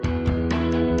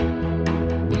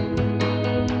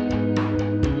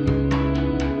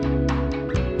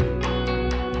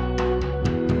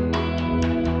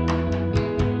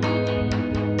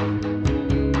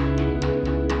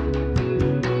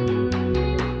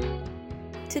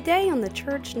Today on the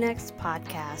Church Next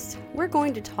podcast, we're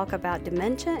going to talk about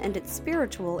dementia and its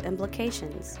spiritual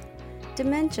implications.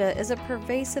 Dementia is a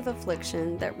pervasive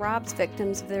affliction that robs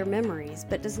victims of their memories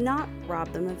but does not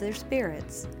rob them of their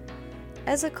spirits.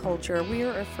 As a culture, we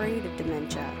are afraid of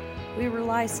dementia. We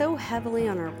rely so heavily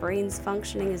on our brains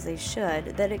functioning as they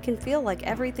should that it can feel like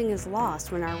everything is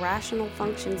lost when our rational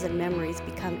functions and memories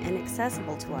become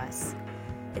inaccessible to us.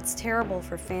 It's terrible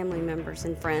for family members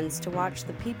and friends to watch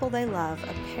the people they love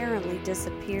apparently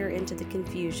disappear into the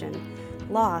confusion,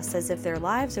 lost as if their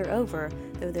lives are over,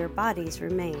 though their bodies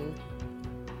remain.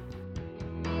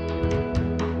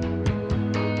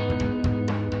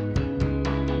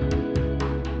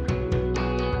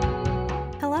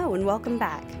 Hello and welcome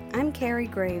back. I'm Carrie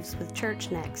Graves with Church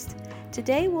Next.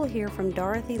 Today we'll hear from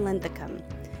Dorothy Linthicum.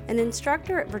 An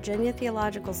instructor at Virginia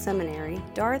Theological Seminary,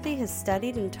 Dorothy has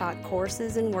studied and taught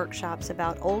courses and workshops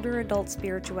about older adult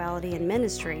spirituality and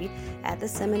ministry at the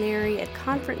seminary, at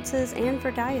conferences, and for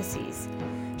dioceses.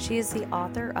 She is the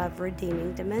author of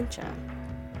Redeeming Dementia.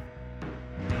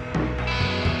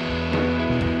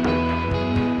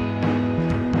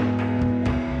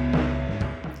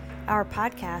 Our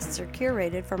podcasts are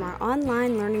curated from our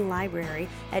online learning library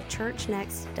at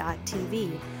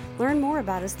churchnext.tv. Learn more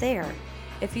about us there.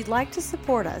 If you'd like to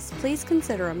support us, please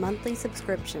consider a monthly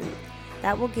subscription.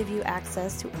 That will give you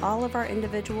access to all of our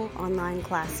individual online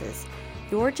classes.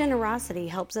 Your generosity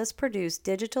helps us produce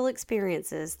digital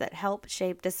experiences that help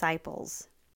shape disciples.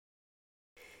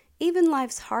 Even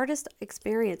life's hardest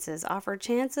experiences offer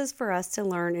chances for us to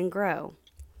learn and grow.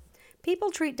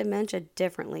 People treat dementia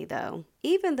differently, though,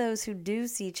 even those who do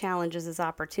see challenges as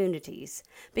opportunities,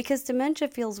 because dementia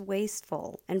feels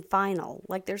wasteful and final,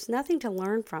 like there's nothing to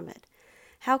learn from it.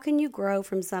 How can you grow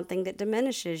from something that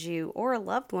diminishes you or a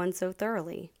loved one so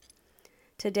thoroughly?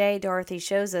 Today, Dorothy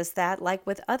shows us that, like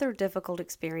with other difficult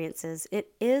experiences,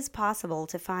 it is possible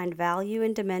to find value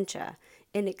in dementia,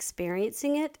 in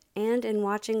experiencing it, and in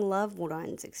watching loved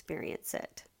ones experience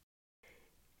it.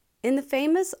 In the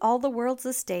famous All the World's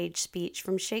a Stage speech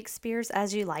from Shakespeare's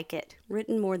As You Like It,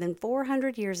 written more than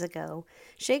 400 years ago,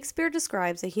 Shakespeare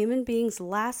describes a human being's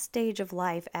last stage of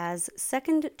life as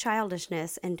second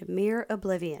childishness and mere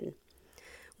oblivion.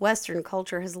 Western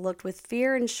culture has looked with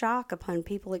fear and shock upon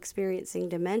people experiencing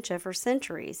dementia for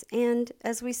centuries, and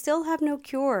as we still have no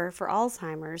cure for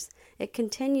Alzheimer's, it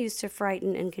continues to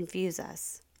frighten and confuse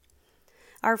us.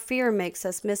 Our fear makes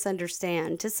us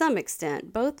misunderstand, to some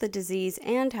extent, both the disease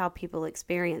and how people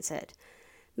experience it.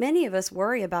 Many of us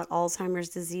worry about Alzheimer's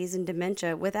disease and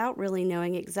dementia without really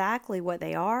knowing exactly what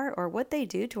they are or what they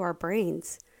do to our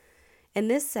brains. In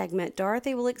this segment,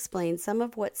 Dorothy will explain some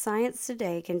of what science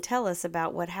today can tell us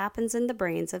about what happens in the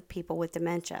brains of people with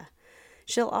dementia.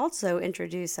 She'll also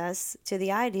introduce us to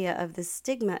the idea of the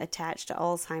stigma attached to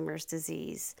Alzheimer's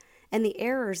disease and the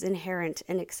errors inherent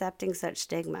in accepting such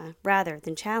stigma rather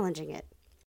than challenging it.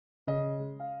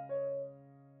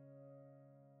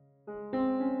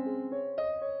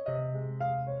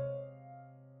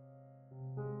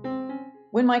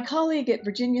 When my colleague at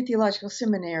Virginia Theological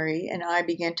Seminary and I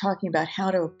began talking about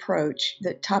how to approach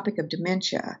the topic of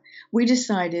dementia, we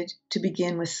decided to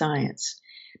begin with science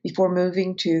before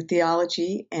moving to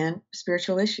theology and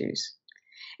spiritual issues.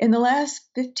 In the last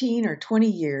 15 or 20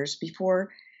 years,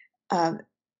 before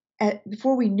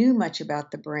we knew much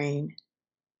about the brain,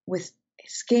 with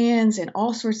scans and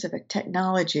all sorts of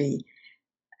technology,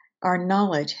 our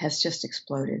knowledge has just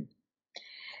exploded.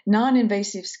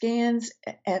 Non-invasive scans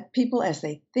at people as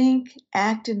they think,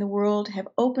 act in the world have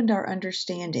opened our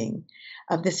understanding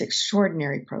of this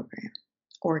extraordinary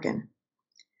organ.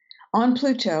 On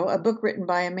Pluto, a book written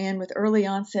by a man with early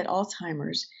onset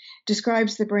Alzheimer's,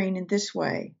 describes the brain in this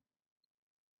way.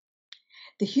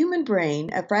 The human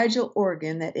brain, a fragile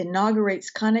organ that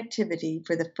inaugurates connectivity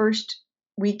for the first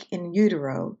week in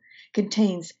utero,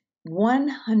 contains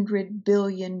 100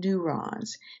 billion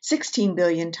neurons, 16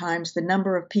 billion times the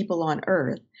number of people on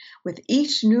Earth, with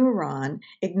each neuron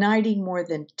igniting more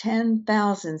than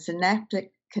 10,000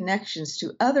 synaptic connections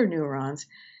to other neurons,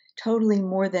 totaling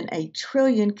more than 1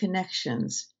 trillion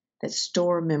connections that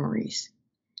store memories.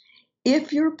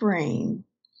 If your brain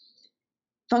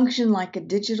functioned like a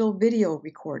digital video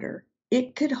recorder,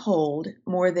 it could hold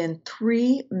more than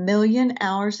 3 million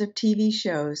hours of TV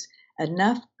shows,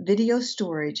 enough video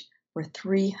storage for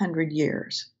 300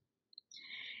 years.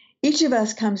 Each of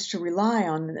us comes to rely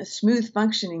on the smooth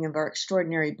functioning of our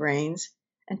extraordinary brains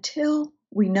until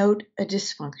we note a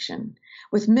dysfunction,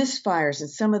 with misfires in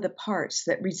some of the parts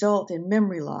that result in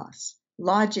memory loss,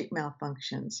 logic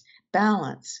malfunctions,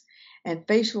 balance, and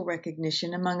facial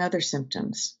recognition, among other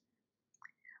symptoms.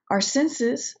 Our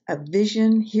senses of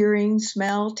vision, hearing,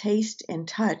 smell, taste, and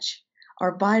touch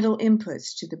are vital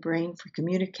inputs to the brain for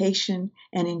communication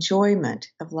and enjoyment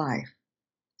of life.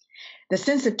 The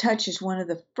sense of touch is one of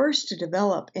the first to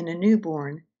develop in a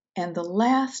newborn and the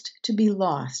last to be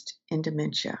lost in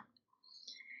dementia.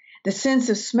 The sense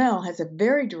of smell has a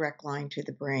very direct line to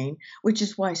the brain, which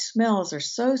is why smells are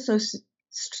so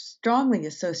strongly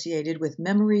associated with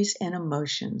memories and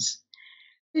emotions.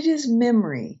 It is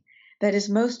memory that is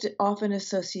most often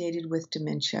associated with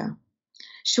dementia.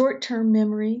 Short-term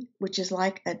memory, which is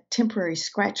like a temporary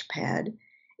scratch pad,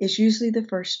 is usually the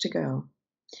first to go.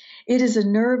 It is a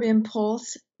nerve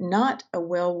impulse, not a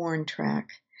well-worn track,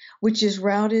 which is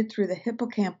routed through the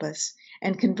hippocampus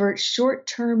and converts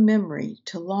short-term memory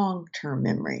to long-term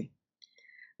memory.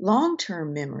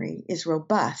 Long-term memory is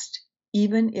robust,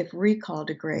 even if recall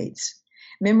degrades.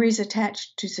 Memories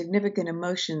attached to significant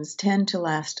emotions tend to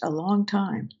last a long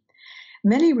time.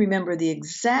 Many remember the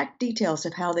exact details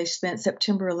of how they spent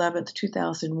September 11th,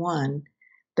 2001,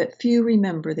 but few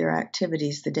remember their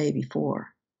activities the day before.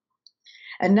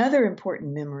 Another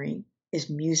important memory is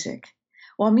music.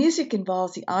 While music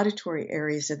involves the auditory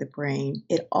areas of the brain,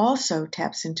 it also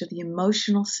taps into the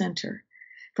emotional center.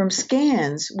 From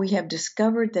scans, we have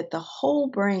discovered that the whole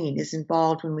brain is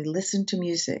involved when we listen to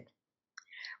music.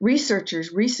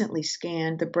 Researchers recently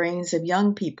scanned the brains of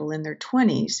young people in their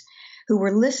 20s who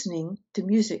were listening to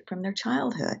music from their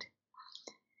childhood.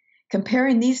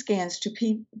 Comparing these scans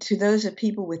to those of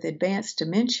people with advanced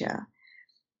dementia,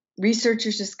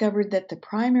 researchers discovered that the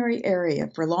primary area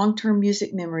for long-term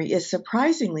music memory is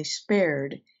surprisingly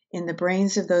spared in the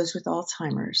brains of those with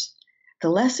Alzheimer's. The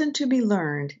lesson to be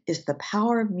learned is the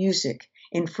power of music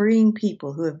in freeing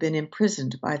people who have been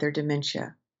imprisoned by their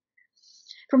dementia.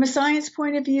 From a science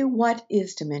point of view, what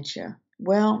is dementia?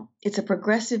 Well, it's a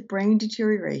progressive brain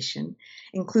deterioration,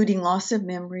 including loss of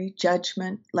memory,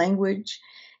 judgment, language,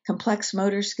 complex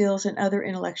motor skills, and other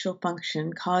intellectual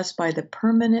function caused by the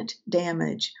permanent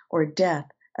damage or death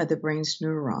of the brain's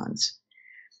neurons.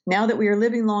 Now that we are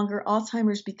living longer,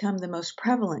 Alzheimer's become the most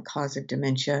prevalent cause of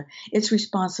dementia. It's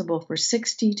responsible for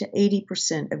 60 to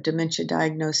 80% of dementia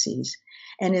diagnoses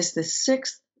and is the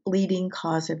sixth leading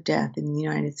cause of death in the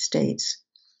United States.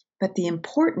 But the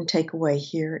important takeaway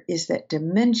here is that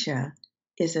dementia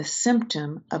is a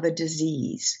symptom of a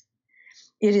disease.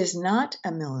 It is not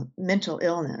a mental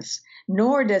illness,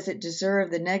 nor does it deserve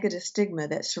the negative stigma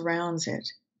that surrounds it.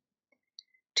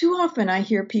 Too often I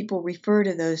hear people refer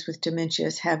to those with dementia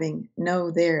as having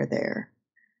no there.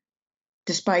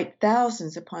 Despite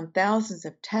thousands upon thousands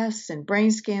of tests and brain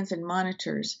scans and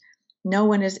monitors, no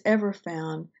one has ever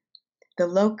found the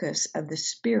locus of the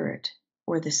spirit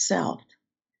or the self.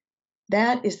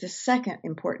 That is the second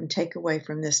important takeaway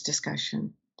from this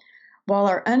discussion. While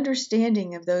our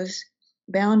understanding of those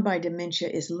bound by dementia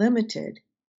is limited,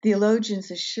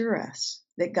 theologians assure us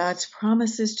that God's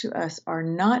promises to us are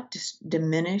not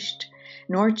diminished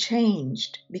nor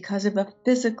changed because of a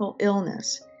physical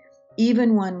illness,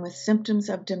 even one with symptoms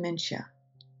of dementia.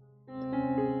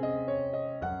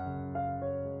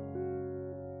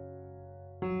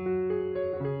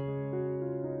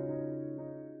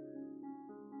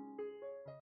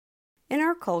 In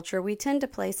our culture, we tend to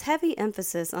place heavy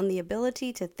emphasis on the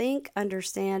ability to think,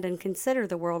 understand, and consider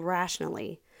the world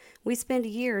rationally. We spend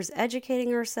years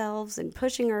educating ourselves and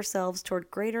pushing ourselves toward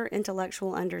greater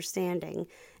intellectual understanding,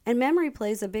 and memory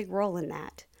plays a big role in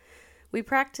that. We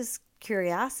practice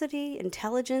curiosity,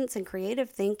 intelligence, and creative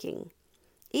thinking.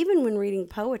 Even when reading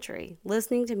poetry,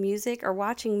 listening to music, or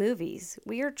watching movies,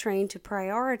 we are trained to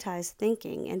prioritize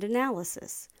thinking and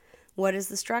analysis. What is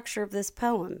the structure of this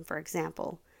poem, for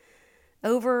example?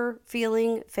 Over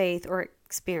feeling, faith, or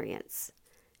experience.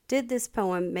 Did this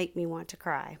poem make me want to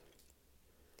cry?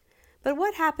 But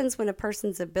what happens when a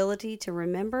person's ability to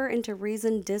remember and to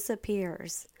reason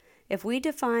disappears? If we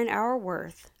define our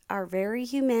worth, our very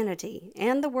humanity,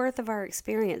 and the worth of our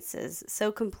experiences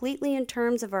so completely in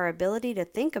terms of our ability to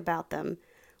think about them,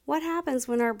 what happens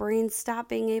when our brains stop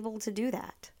being able to do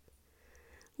that?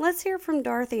 Let's hear from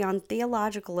Dorothy on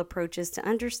theological approaches to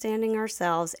understanding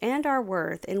ourselves and our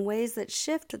worth in ways that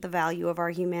shift the value of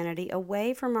our humanity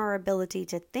away from our ability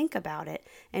to think about it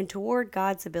and toward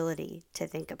God's ability to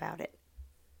think about it.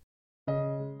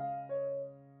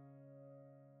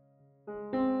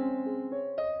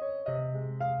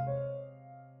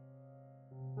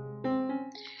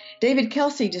 David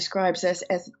Kelsey describes us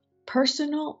as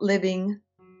personal living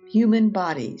human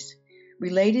bodies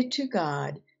related to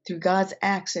God through God's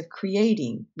acts of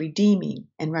creating, redeeming,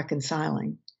 and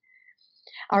reconciling.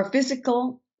 Our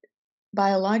physical,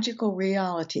 biological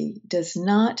reality does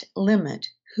not limit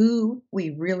who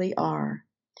we really are.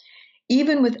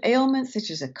 Even with ailments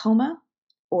such as a coma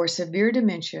or severe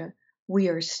dementia, we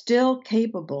are still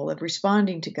capable of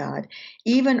responding to God,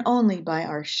 even only by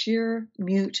our sheer,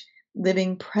 mute,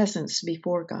 living presence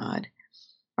before God.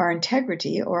 Our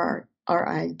integrity or our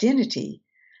identity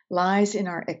lies in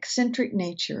our eccentric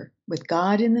nature, with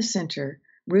God in the center,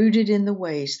 rooted in the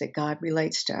ways that God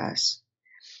relates to us.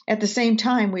 At the same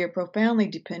time, we are profoundly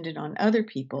dependent on other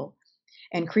people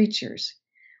and creatures.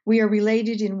 We are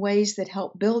related in ways that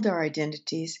help build our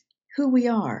identities, who we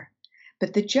are.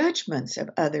 But the judgments of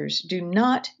others do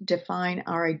not define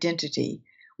our identity,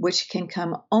 which can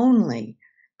come only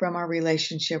from our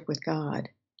relationship with God.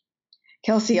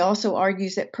 Kelsey also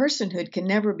argues that personhood can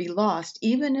never be lost,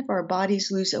 even if our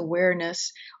bodies lose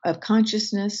awareness of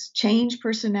consciousness, change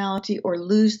personality, or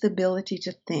lose the ability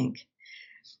to think.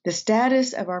 The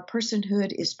status of our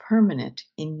personhood is permanent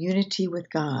in unity with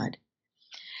God.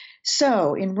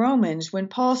 So, in Romans, when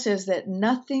Paul says that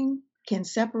nothing can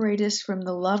separate us from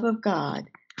the love of God,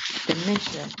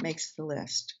 dementia makes the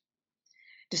list.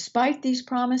 Despite these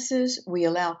promises, we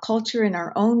allow culture in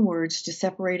our own words to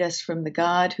separate us from the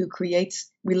God who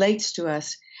relates to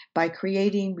us by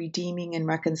creating, redeeming, and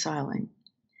reconciling.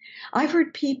 I've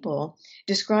heard people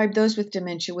describe those with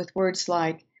dementia with words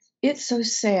like, "It's so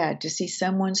sad to see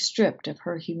someone stripped of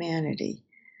her humanity.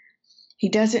 He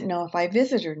doesn't know if I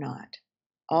visit or not.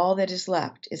 All that is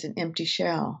left is an empty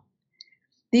shell."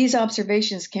 These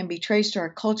observations can be traced to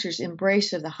our culture's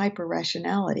embrace of the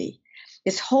hyper-rationality.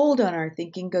 Its hold on our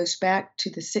thinking goes back to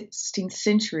the 16th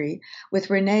century with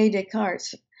René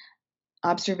Descartes'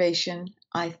 observation,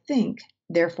 "I think,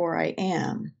 therefore I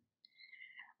am."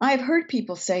 I've heard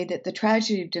people say that the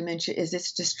tragedy of dementia is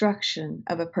its destruction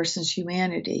of a person's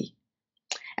humanity.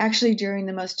 Actually, during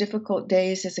the most difficult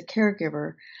days as a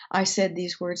caregiver, I said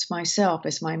these words myself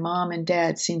as my mom and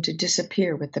dad seemed to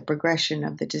disappear with the progression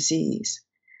of the disease.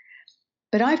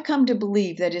 But I've come to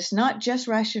believe that it's not just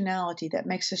rationality that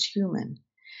makes us human.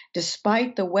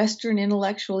 Despite the Western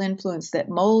intellectual influence that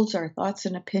molds our thoughts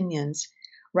and opinions,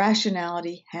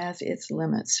 rationality has its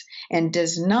limits and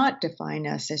does not define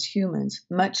us as humans,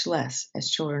 much less as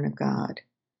children of God.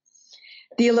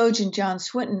 Theologian John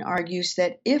Swinton argues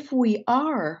that if we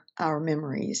are our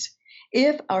memories,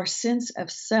 if our sense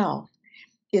of self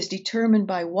is determined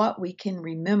by what we can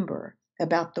remember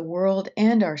about the world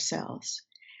and ourselves,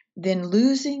 then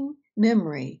losing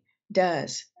memory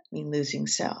does mean losing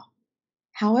self.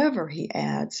 However, he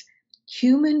adds,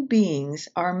 human beings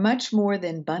are much more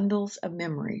than bundles of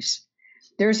memories.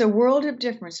 There's a world of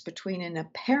difference between an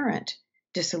apparent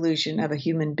dissolution of a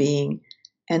human being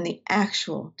and the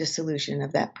actual dissolution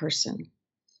of that person.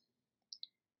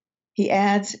 He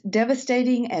adds,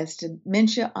 devastating as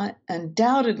dementia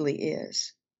undoubtedly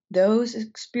is, those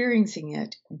experiencing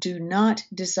it do not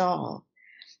dissolve.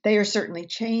 They are certainly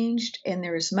changed, and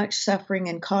there is much suffering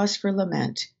and cause for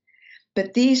lament.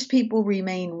 But these people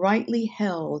remain rightly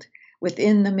held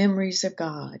within the memories of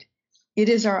God. It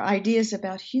is our ideas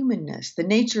about humanness, the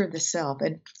nature of the self,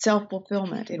 and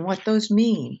self-fulfillment, and what those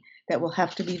mean that will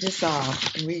have to be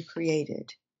dissolved and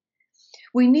recreated.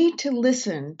 We need to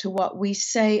listen to what we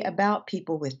say about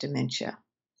people with dementia.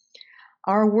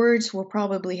 Our words will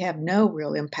probably have no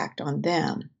real impact on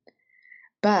them.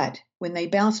 But when they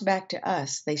bounce back to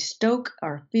us, they stoke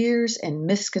our fears and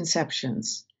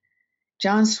misconceptions.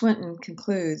 John Swinton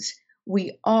concludes,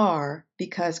 we are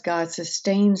because God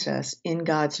sustains us in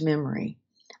God's memory.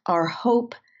 Our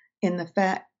hope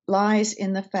lies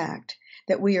in the fact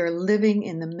that we are living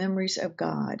in the memories of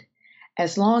God.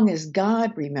 As long as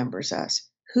God remembers us,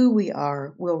 who we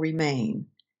are will remain.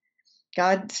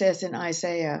 God says in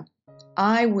Isaiah,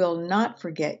 I will not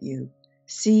forget you.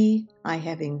 See, I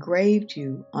have engraved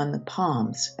you on the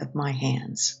palms of my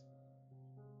hands.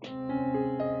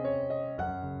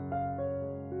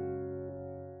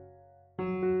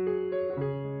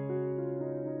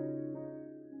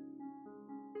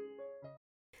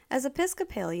 As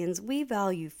Episcopalians, we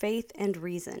value faith and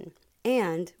reason,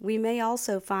 and we may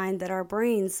also find that our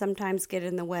brains sometimes get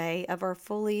in the way of our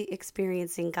fully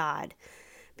experiencing God.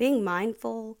 Being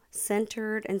mindful,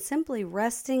 centered, and simply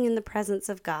resting in the presence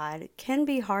of God can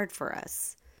be hard for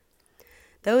us.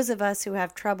 Those of us who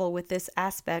have trouble with this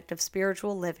aspect of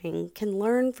spiritual living can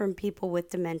learn from people with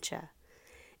dementia.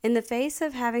 In the face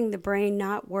of having the brain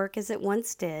not work as it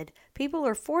once did, people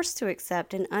are forced to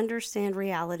accept and understand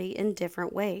reality in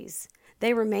different ways.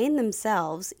 They remain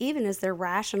themselves even as their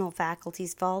rational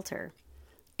faculties falter.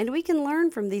 And we can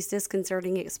learn from these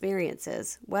disconcerting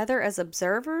experiences, whether as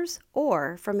observers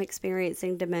or from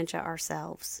experiencing dementia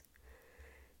ourselves.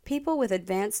 People with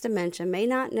advanced dementia may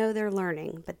not know they're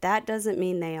learning, but that doesn't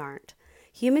mean they aren't.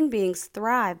 Human beings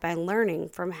thrive by learning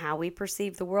from how we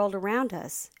perceive the world around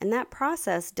us, and that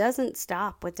process doesn't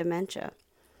stop with dementia.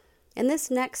 In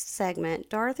this next segment,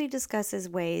 Dorothy discusses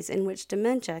ways in which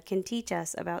dementia can teach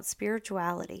us about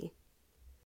spirituality.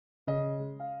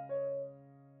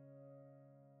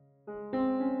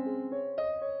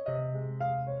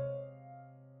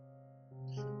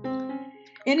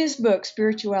 In his book,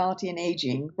 Spirituality and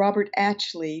Aging, Robert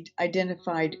Atchley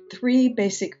identified 3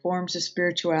 basic forms of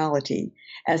spirituality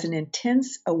as an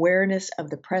intense awareness of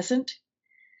the present,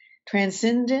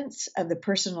 transcendence of the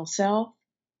personal self,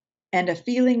 and a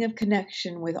feeling of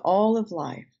connection with all of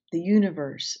life, the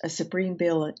universe, a supreme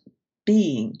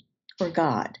being, or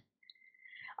God.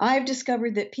 I've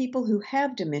discovered that people who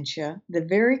have dementia, the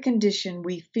very condition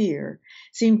we fear,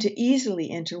 seem to easily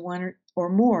enter one or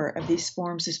more of these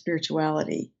forms of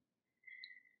spirituality.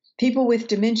 People with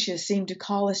dementia seem to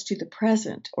call us to the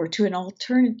present or to an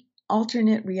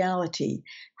alternate reality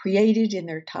created in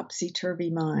their topsy-turvy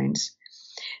minds.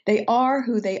 They are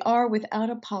who they are without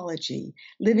apology,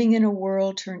 living in a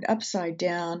world turned upside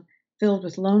down, filled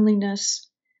with loneliness,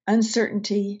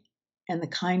 uncertainty, and the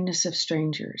kindness of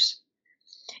strangers.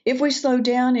 If we slow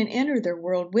down and enter their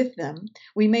world with them,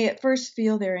 we may at first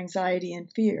feel their anxiety and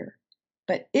fear.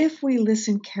 But if we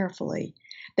listen carefully,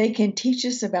 they can teach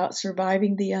us about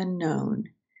surviving the unknown,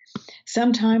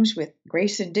 sometimes with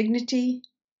grace and dignity,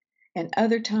 and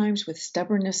other times with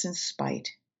stubbornness and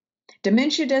spite.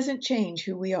 Dementia doesn't change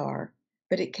who we are,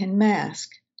 but it can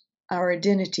mask our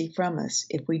identity from us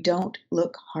if we don't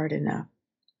look hard enough.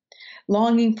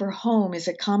 Longing for home is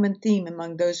a common theme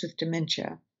among those with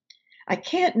dementia. I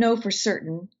can't know for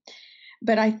certain,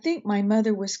 but I think my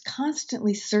mother was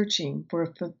constantly searching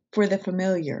for the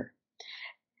familiar,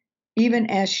 even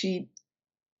as she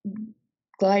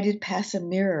glided past a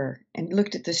mirror and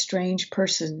looked at the strange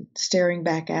person staring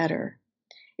back at her.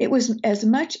 It was as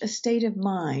much a state of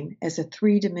mind as a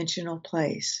 3-dimensional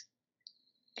place.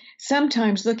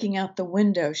 Sometimes looking out the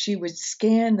window, she would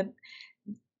scan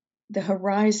the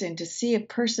horizon to see a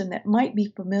person that might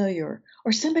be familiar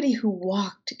or somebody who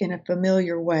walked in a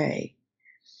familiar way.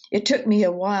 It took me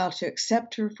a while to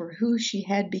accept her for who she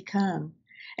had become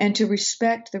and to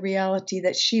respect the reality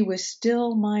that she was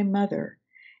still my mother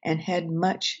and had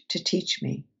much to teach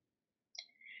me.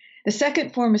 The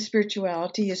second form of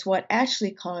spirituality is what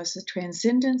actually calls the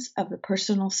transcendence of the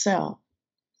personal self.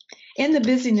 In the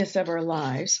busyness of our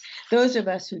lives, those of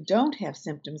us who don't have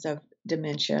symptoms of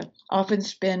dementia often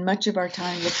spend much of our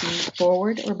time looking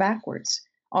forward or backwards,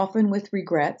 often with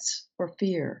regrets or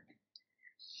fear.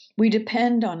 We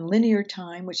depend on linear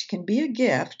time, which can be a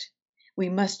gift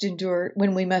when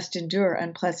we must endure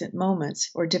unpleasant moments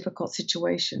or difficult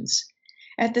situations.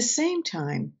 At the same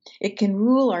time, it can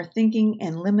rule our thinking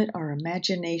and limit our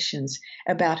imaginations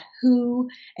about who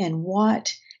and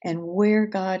what and where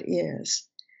God is.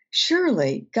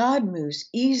 Surely, God moves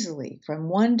easily from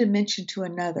one dimension to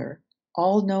another,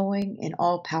 all-knowing and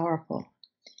all-powerful.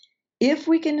 If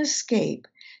we can escape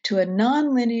to a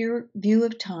non-linear view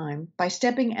of time by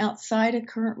stepping outside a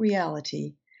current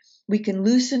reality, we can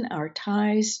loosen our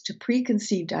ties to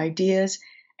preconceived ideas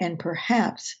and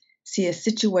perhaps see a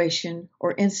situation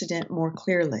or incident more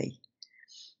clearly.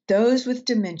 Those with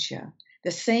dementia,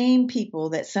 the same people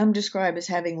that some describe as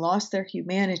having lost their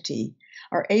humanity,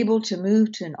 are able to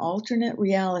move to an alternate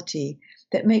reality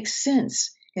that makes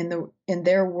sense in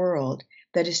their world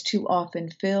that is too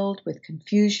often filled with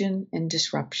confusion and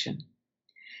disruption.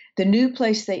 The new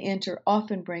place they enter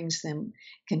often brings them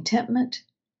contentment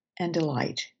and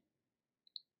delight.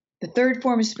 The third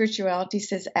form of spirituality,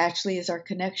 says Ashley, is our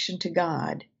connection to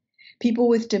God. People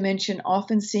with dementia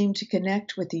often seem to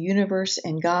connect with the universe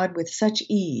and God with such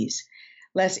ease,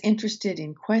 less interested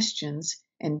in questions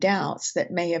and doubts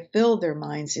that may have filled their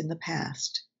minds in the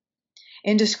past.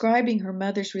 In describing her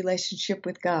mother's relationship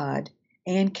with God,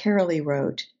 Anne Carrolley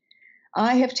wrote,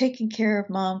 "I have taken care of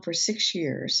Mom for 6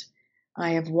 years.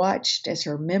 I have watched as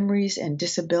her memories and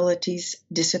disabilities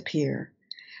disappear,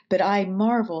 but I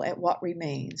marvel at what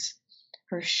remains,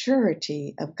 her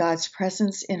surety of God's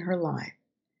presence in her life.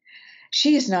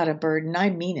 She is not a burden, I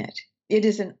mean it. It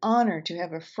is an honor to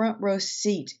have a front row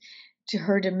seat to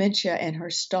her dementia and her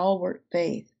stalwart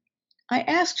faith. I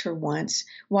asked her once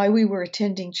why we were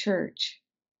attending church.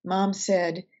 Mom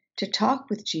said, to talk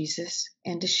with Jesus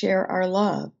and to share our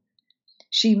love.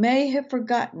 She may have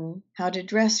forgotten how to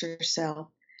dress herself,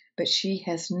 but she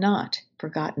has not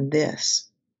forgotten this."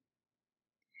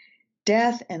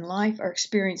 Death and life are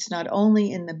experienced not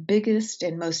only in the biggest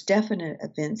and most definite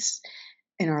events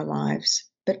in our lives,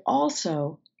 but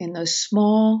also in those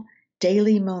small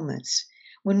daily moments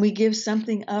when we give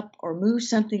something up or move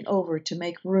something over to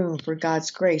make room for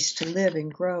God's grace to live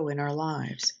and grow in our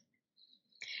lives.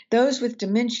 Those with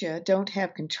dementia don't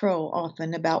have control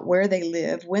often about where they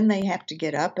live, when they have to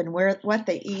get up, and what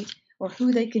they eat, or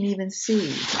who they can even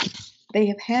see. They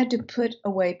have had to put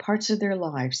away parts of their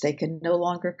lives they can no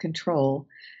longer control,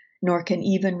 nor can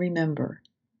even remember.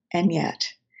 And yet,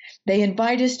 they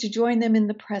invite us to join them in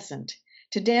the present,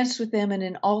 to dance with them in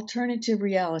an alternative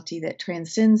reality that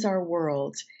transcends our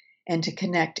worlds, and to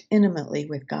connect intimately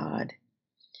with God.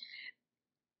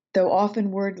 Though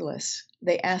often wordless,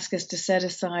 they ask us to set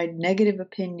aside negative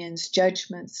opinions,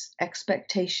 judgments,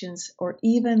 expectations, or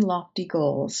even lofty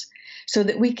goals, so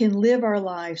that we can live our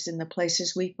lives in the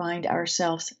places we find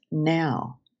ourselves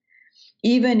now.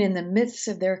 Even in the midst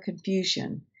of their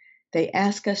confusion, they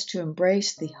ask us to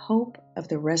embrace the hope of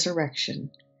the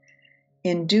resurrection.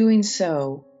 In doing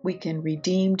so, we can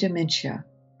redeem dementia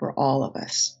for all of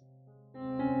us.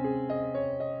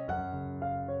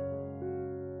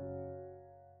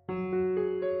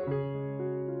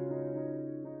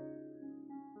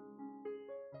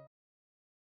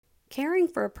 Caring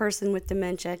for a person with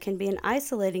dementia can be an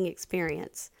isolating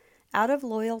experience. Out of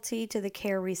loyalty to the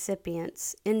care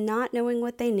recipients, in not knowing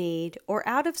what they need, or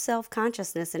out of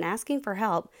self-consciousness and asking for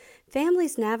help,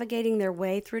 families navigating their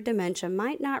way through dementia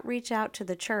might not reach out to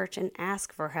the church and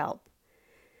ask for help.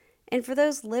 And for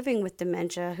those living with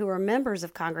dementia who are members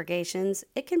of congregations,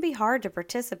 it can be hard to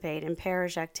participate in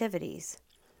parish activities.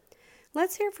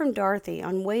 Let's hear from Dorothy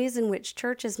on ways in which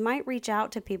churches might reach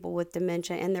out to people with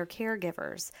dementia and their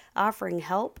caregivers, offering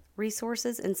help,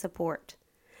 resources, and support.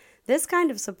 This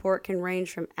kind of support can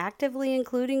range from actively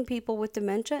including people with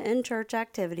dementia in church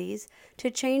activities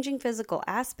to changing physical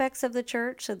aspects of the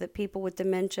church so that people with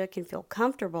dementia can feel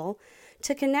comfortable,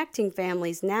 to connecting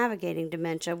families navigating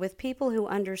dementia with people who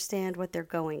understand what they're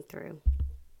going through.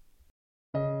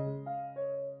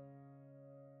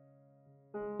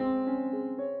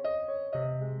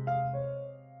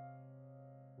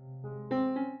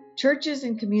 Churches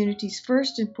and communities,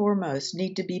 first and foremost,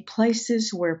 need to be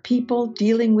places where people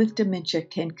dealing with dementia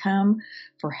can come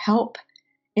for help,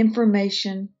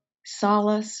 information,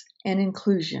 solace, and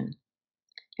inclusion,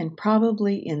 and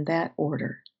probably in that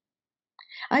order.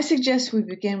 I suggest we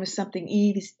begin with something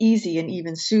easy and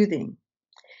even soothing.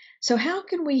 So how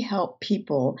can we help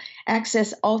people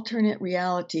access alternate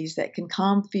realities that can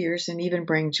calm fears and even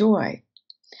bring joy?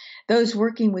 Those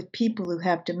working with people who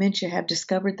have dementia have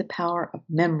discovered the power of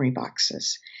memory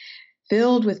boxes,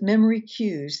 filled with memory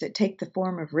cues that take the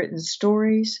form of written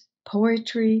stories,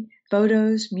 poetry,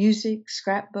 photos, music,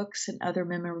 scrapbooks, and other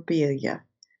memorabilia.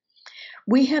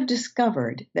 We have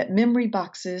discovered that memory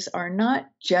boxes are not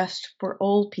just for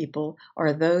old people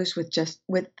or those with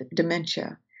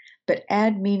dementia, but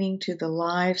add meaning to the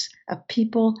lives of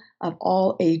people of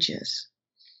all ages.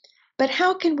 But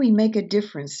how can we make a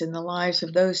difference in the lives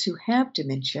of those who have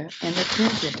dementia and their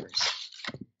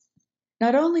caregivers?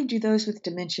 Not only do those with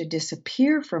dementia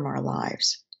disappear from our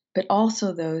lives, but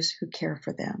also those who care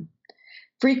for them.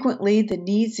 Frequently, the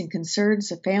needs and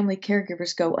concerns of family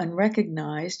caregivers go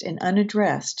unrecognized and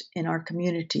unaddressed in our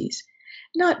communities,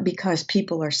 not because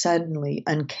people are suddenly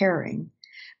uncaring,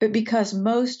 but because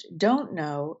most don't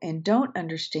know and don't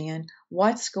understand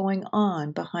what's going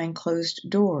on behind closed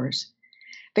doors.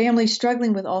 Families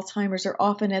struggling with Alzheimer's are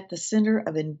often at the center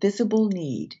of invisible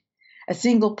need. A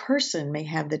single person may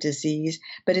have the disease,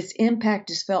 but its impact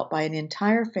is felt by an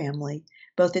entire family,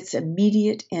 both its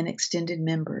immediate and extended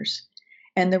members.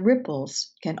 And the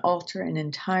ripples can alter an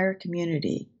entire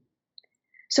community.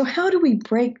 So how do we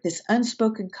break this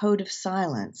unspoken code of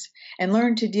silence and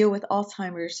learn to deal with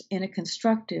Alzheimer's in a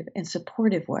constructive and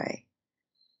supportive way?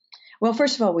 Well,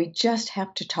 first of all, we just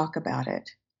have to talk about it.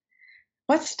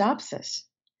 What stops us?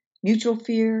 Mutual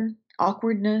fear,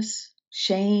 awkwardness,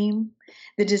 shame,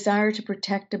 the desire to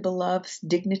protect a beloved's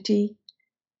dignity.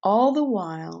 All the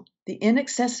while, the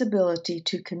inaccessibility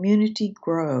to community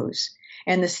grows,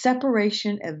 and the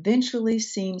separation eventually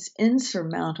seems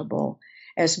insurmountable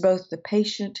as both the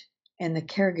patient and the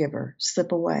caregiver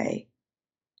slip away.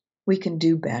 We can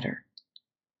do better.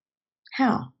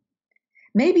 How?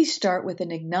 Maybe start with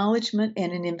an acknowledgement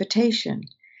and an invitation.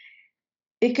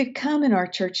 It could come in our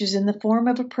churches in the form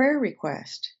of a prayer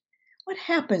request. What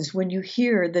happens when you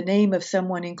hear the name of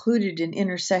someone included in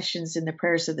intercessions in the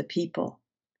prayers of the people?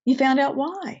 You found out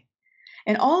why.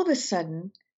 And all of a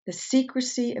sudden, the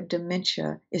secrecy of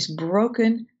dementia is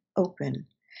broken open.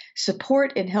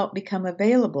 Support and help become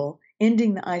available,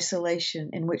 ending the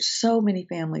isolation in which so many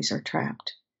families are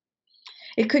trapped.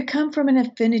 It could come from an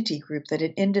affinity group that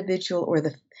an individual or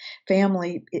the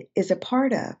family is a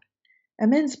part of. a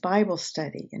men's Bible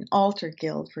study, an altar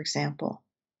guild, for example.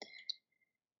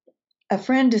 A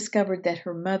friend discovered that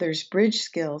her mother's bridge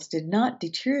skills did not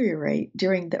deteriorate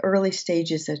during the early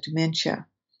stages of dementia.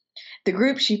 The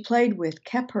group she played with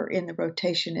kept her in the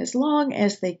rotation as long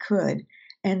as they could,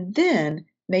 and then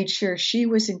made sure she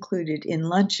was included in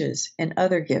lunches and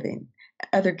other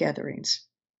gatherings.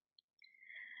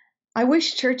 I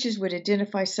wish churches would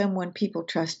identify someone people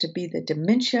trust to be the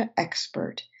dementia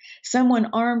expert,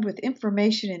 someone armed with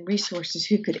information and resources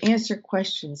who could answer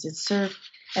questions and serve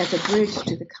as a bridge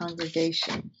to the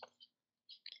congregation.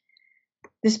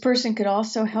 This person could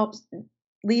also help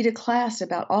lead a class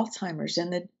about Alzheimer's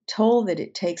and the toll that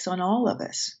it takes on all of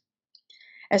us.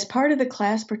 As part of the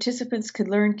class, participants could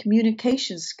learn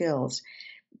communication skills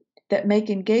that make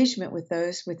engagement with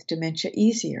those with dementia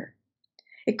easier.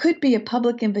 It could be a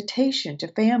public invitation to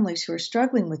families who are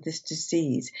struggling with this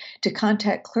disease to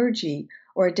contact clergy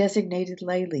or a designated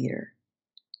lay leader.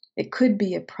 It could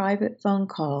be a private phone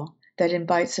call that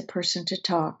invites a person to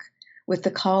talk, with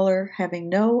the caller having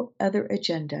no other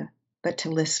agenda but to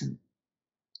listen.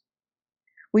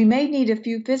 We may need a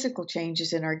few physical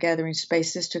changes in our gathering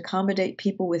spaces to accommodate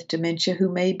people with dementia who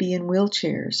may be in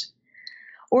wheelchairs,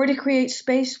 or to create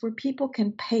space where people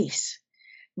can pace,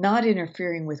 not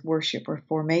interfering with worship or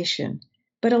formation,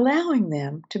 but allowing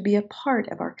them to be a part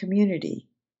of our community.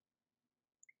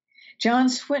 John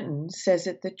Swinton says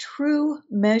that the true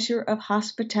measure of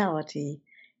hospitality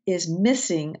is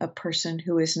missing a person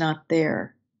who is not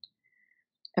there.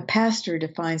 A pastor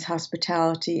defines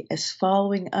hospitality as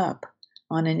following up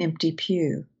on an empty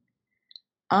pew.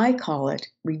 I call it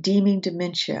redeeming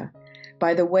dementia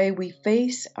by the way we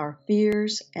face our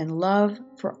fears and love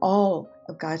for all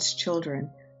of God's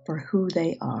children for who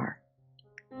they are.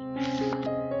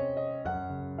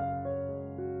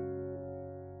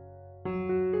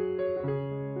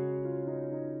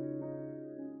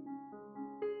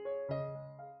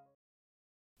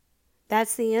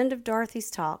 That's the end of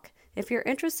Dorothy's talk. If you're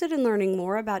interested in learning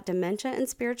more about dementia and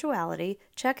spirituality,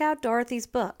 check out Dorothy's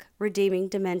book, Redeeming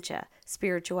Dementia,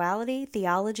 Spirituality,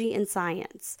 Theology, and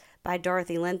Science, by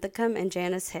Dorothy Linthicum and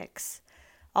Janice Hicks.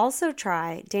 Also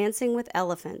try Dancing with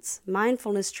Elephants,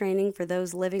 mindfulness training for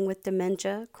those living with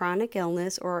dementia, chronic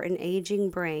illness, or an aging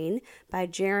brain, by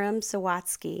Jerem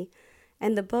Sawatsky,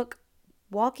 and the book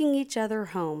Walking Each Other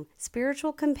Home,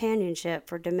 Spiritual Companionship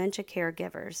for Dementia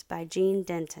Caregivers, by Jean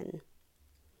Denton.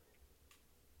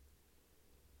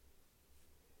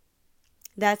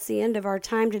 That's the end of our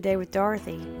time today with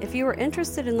Dorothy. If you are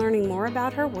interested in learning more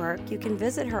about her work, you can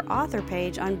visit her author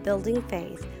page on Building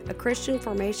Faith, a Christian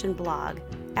formation blog,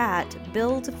 at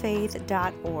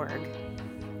buildfaith.org.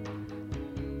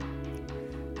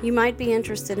 You might be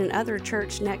interested in other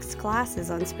Church Next classes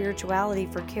on spirituality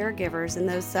for caregivers and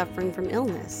those suffering from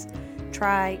illness.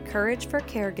 Try Courage for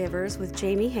Caregivers with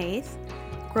Jamie Haith,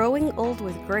 Growing Old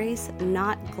with Grace,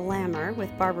 Not Glamour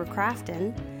with Barbara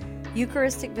Crafton,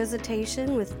 Eucharistic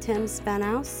Visitation with Tim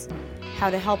Spanhaus, How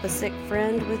to Help a Sick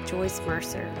Friend with Joyce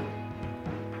Mercer.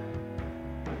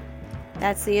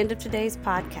 That's the end of today's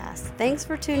podcast. Thanks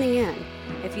for tuning in.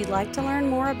 If you'd like to learn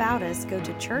more about us, go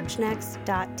to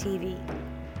churchnext.tv.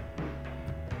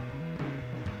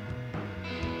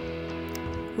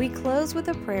 We close with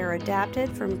a prayer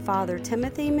adapted from Father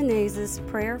Timothy Menezes'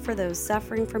 Prayer for Those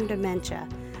Suffering from Dementia,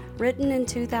 written in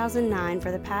 2009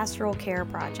 for the Pastoral Care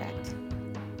Project.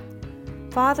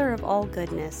 Father of all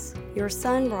goodness, your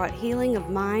Son brought healing of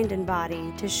mind and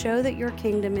body to show that your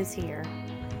kingdom is here.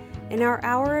 In our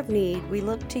hour of need, we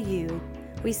look to you.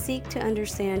 We seek to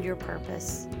understand your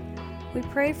purpose. We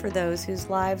pray for those whose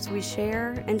lives we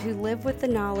share and who live with the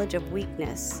knowledge of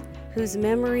weakness, whose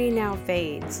memory now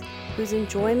fades, whose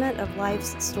enjoyment of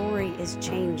life's story is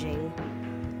changing.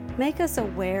 Make us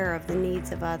aware of the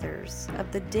needs of others, of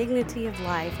the dignity of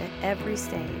life at every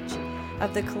stage,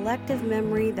 of the collective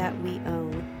memory that we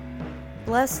own.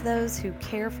 Bless those who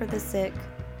care for the sick,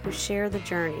 who share the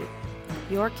journey.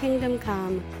 Your kingdom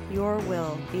come, your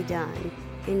will be done,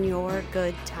 in your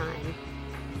good time.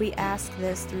 We ask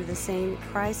this through the same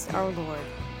Christ our Lord.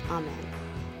 Amen.